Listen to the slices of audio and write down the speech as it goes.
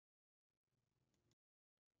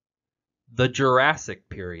the Jurassic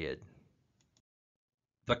period,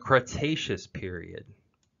 the Cretaceous period,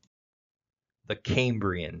 the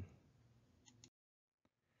Cambrian.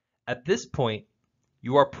 At this point,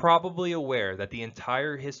 you are probably aware that the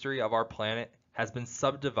entire history of our planet has been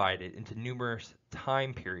subdivided into numerous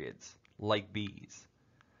time periods, like bees.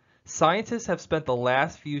 Scientists have spent the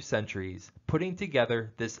last few centuries putting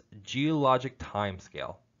together this geologic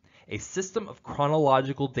timescale, a system of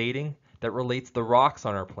chronological dating that relates the rocks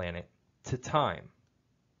on our planet to time.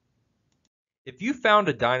 If you found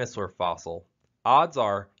a dinosaur fossil, odds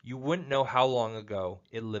are you wouldn't know how long ago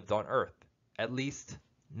it lived on Earth. At least,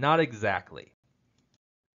 not exactly.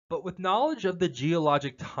 But with knowledge of the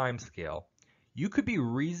geologic timescale, you could be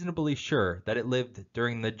reasonably sure that it lived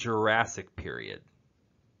during the Jurassic period.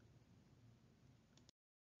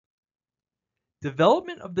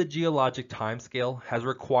 Development of the geologic timescale has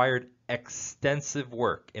required extensive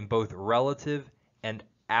work in both relative and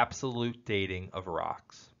absolute dating of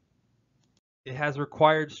rocks. It has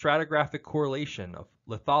required stratigraphic correlation of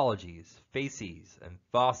lithologies, facies, and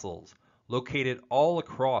fossils located all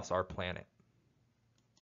across our planet.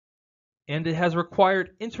 And it has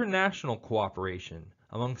required international cooperation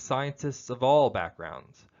among scientists of all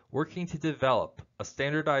backgrounds, working to develop a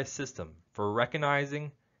standardized system for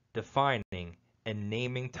recognizing, defining, and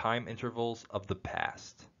naming time intervals of the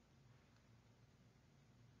past.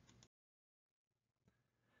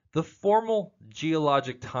 The formal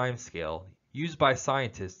geologic timescale used by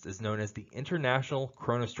scientists is known as the International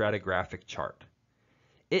Chronostratigraphic Chart.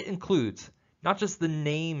 It includes not just the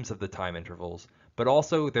names of the time intervals, but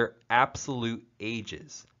also their absolute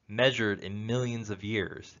ages, measured in millions of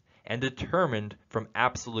years, and determined from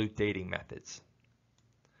absolute dating methods.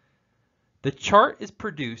 The chart is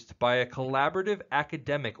produced by a collaborative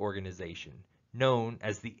academic organization known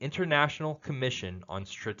as the International Commission on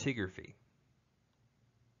Stratigraphy.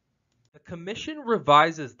 The commission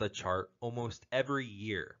revises the chart almost every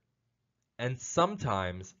year, and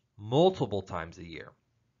sometimes multiple times a year.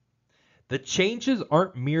 The changes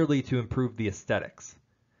aren't merely to improve the aesthetics.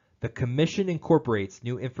 The commission incorporates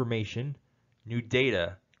new information, new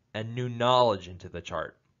data, and new knowledge into the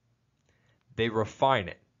chart. They refine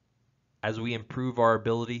it as we improve our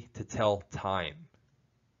ability to tell time.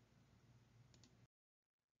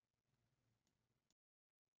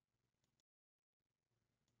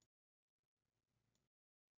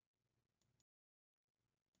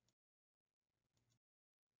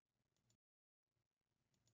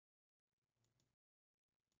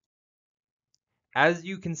 As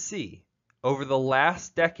you can see, over the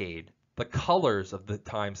last decade, the colors of the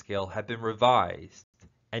timescale have been revised,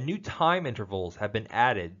 and new time intervals have been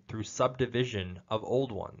added through subdivision of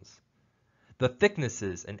old ones. The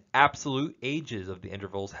thicknesses and absolute ages of the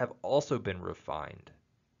intervals have also been refined.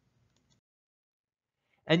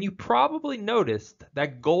 And you probably noticed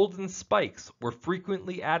that golden spikes were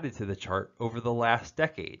frequently added to the chart over the last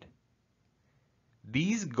decade.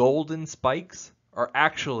 These golden spikes are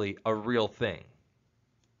actually a real thing.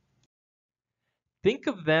 Think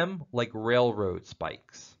of them like railroad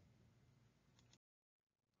spikes.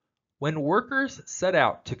 When workers set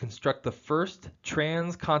out to construct the first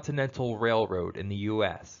transcontinental railroad in the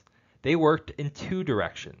US, they worked in two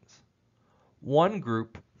directions. One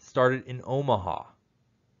group started in Omaha,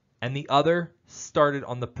 and the other started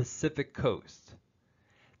on the Pacific coast.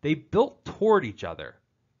 They built toward each other,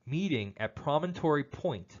 meeting at Promontory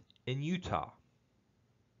Point in Utah.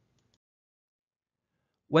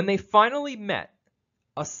 When they finally met,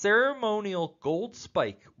 a ceremonial gold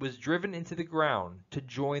spike was driven into the ground to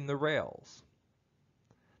join the rails.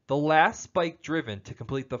 The last spike driven to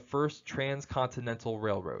complete the first transcontinental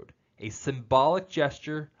railroad, a symbolic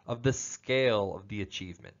gesture of the scale of the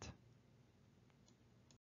achievement.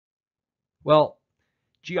 Well,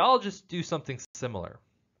 geologists do something similar.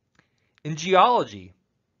 In geology,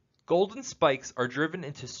 golden spikes are driven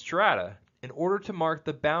into strata in order to mark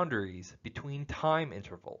the boundaries between time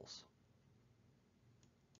intervals.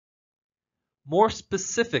 More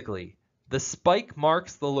specifically, the spike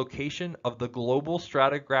marks the location of the global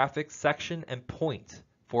stratigraphic section and point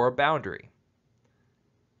for a boundary.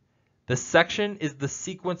 The section is the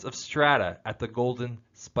sequence of strata at the golden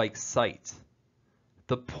spike site.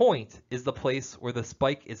 The point is the place where the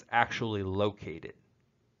spike is actually located.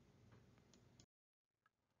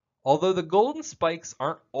 Although the golden spikes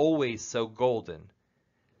aren't always so golden,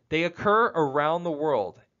 they occur around the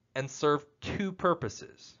world and serve two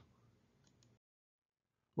purposes.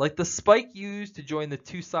 Like the spike used to join the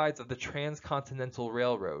two sides of the Transcontinental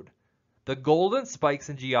Railroad, the golden spikes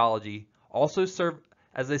in geology also serve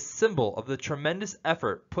as a symbol of the tremendous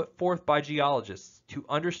effort put forth by geologists to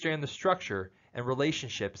understand the structure and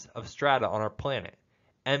relationships of strata on our planet,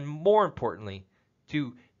 and more importantly,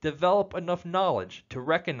 to develop enough knowledge to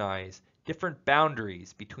recognize different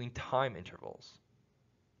boundaries between time intervals.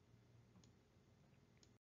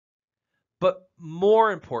 But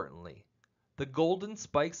more importantly, the golden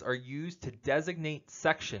spikes are used to designate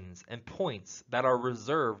sections and points that are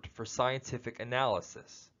reserved for scientific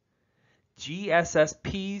analysis.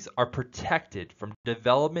 GSSPs are protected from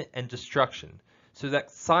development and destruction so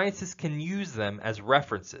that scientists can use them as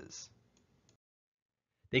references.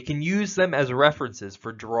 They can use them as references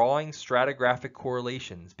for drawing stratigraphic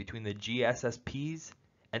correlations between the GSSPs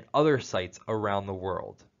and other sites around the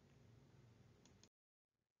world.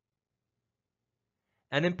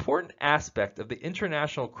 An important aspect of the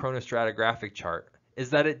International Chronostratigraphic Chart is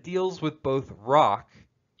that it deals with both rock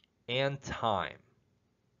and time.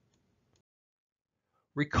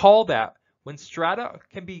 Recall that when strata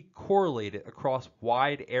can be correlated across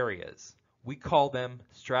wide areas, we call them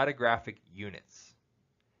stratigraphic units.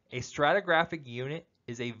 A stratigraphic unit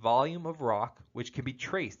is a volume of rock which can be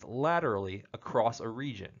traced laterally across a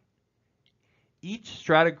region. Each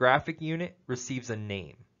stratigraphic unit receives a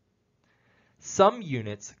name. Some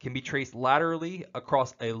units can be traced laterally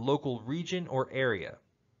across a local region or area.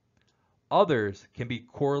 Others can be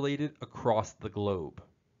correlated across the globe.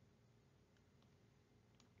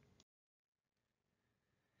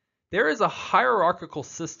 There is a hierarchical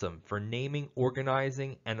system for naming,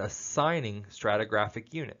 organizing, and assigning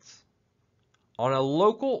stratigraphic units. On a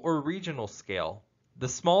local or regional scale, the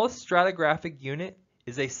smallest stratigraphic unit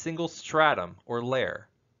is a single stratum or layer,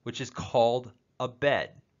 which is called a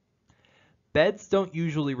bed. Beds don't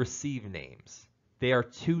usually receive names. They are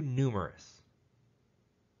too numerous.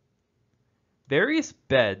 Various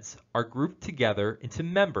beds are grouped together into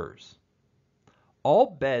members. All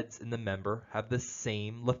beds in the member have the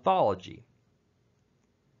same lithology.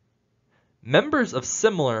 Members of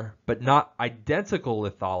similar but not identical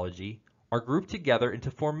lithology are grouped together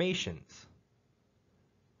into formations.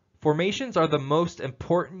 Formations are the most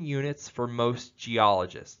important units for most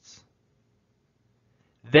geologists.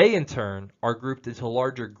 They, in turn, are grouped into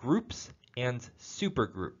larger groups and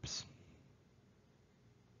supergroups.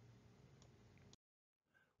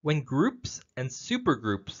 When groups and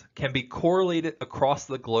supergroups can be correlated across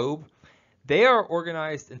the globe, they are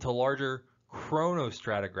organized into larger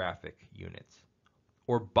chronostratigraphic units,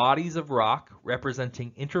 or bodies of rock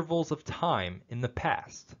representing intervals of time in the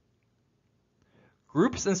past.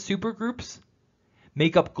 Groups and supergroups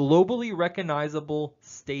make up globally recognizable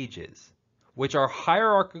stages, which are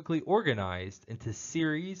hierarchically organized into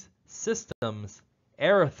series, systems,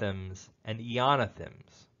 erythems, and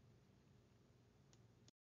ionothems.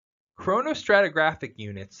 Chronostratigraphic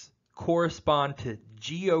units correspond to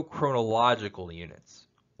geochronological units,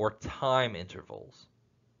 or time intervals.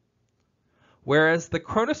 Whereas the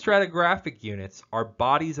chronostratigraphic units are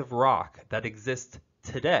bodies of rock that exist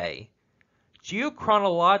today,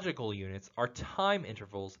 geochronological units are time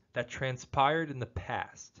intervals that transpired in the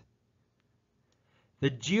past. The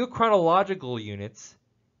geochronological units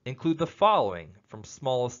include the following from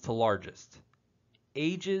smallest to largest: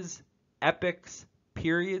 ages, epochs,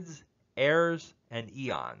 periods, eras, and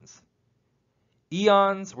eons.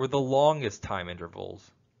 Eons were the longest time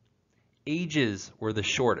intervals. Ages were the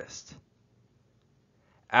shortest.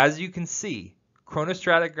 As you can see,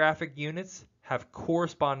 chronostratigraphic units have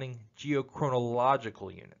corresponding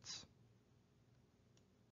geochronological units.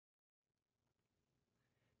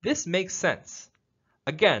 This makes sense.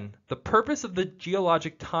 Again, the purpose of the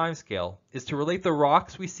geologic timescale is to relate the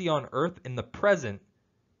rocks we see on Earth in the present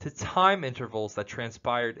to time intervals that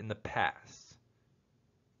transpired in the past.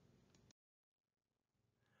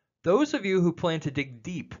 Those of you who plan to dig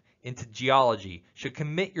deep into geology should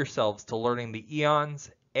commit yourselves to learning the eons,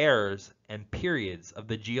 eras, and periods of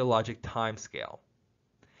the geologic timescale.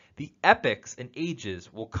 The epochs and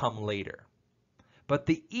ages will come later, but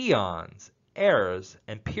the eons, eras,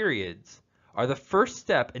 and periods are the first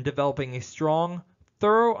step in developing a strong,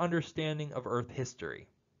 thorough understanding of Earth history.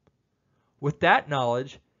 With that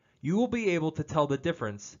knowledge, you will be able to tell the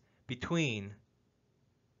difference between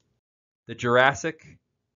the Jurassic,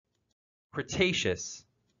 Cretaceous,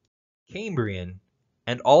 Cambrian,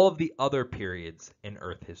 and all of the other periods in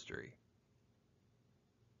Earth history.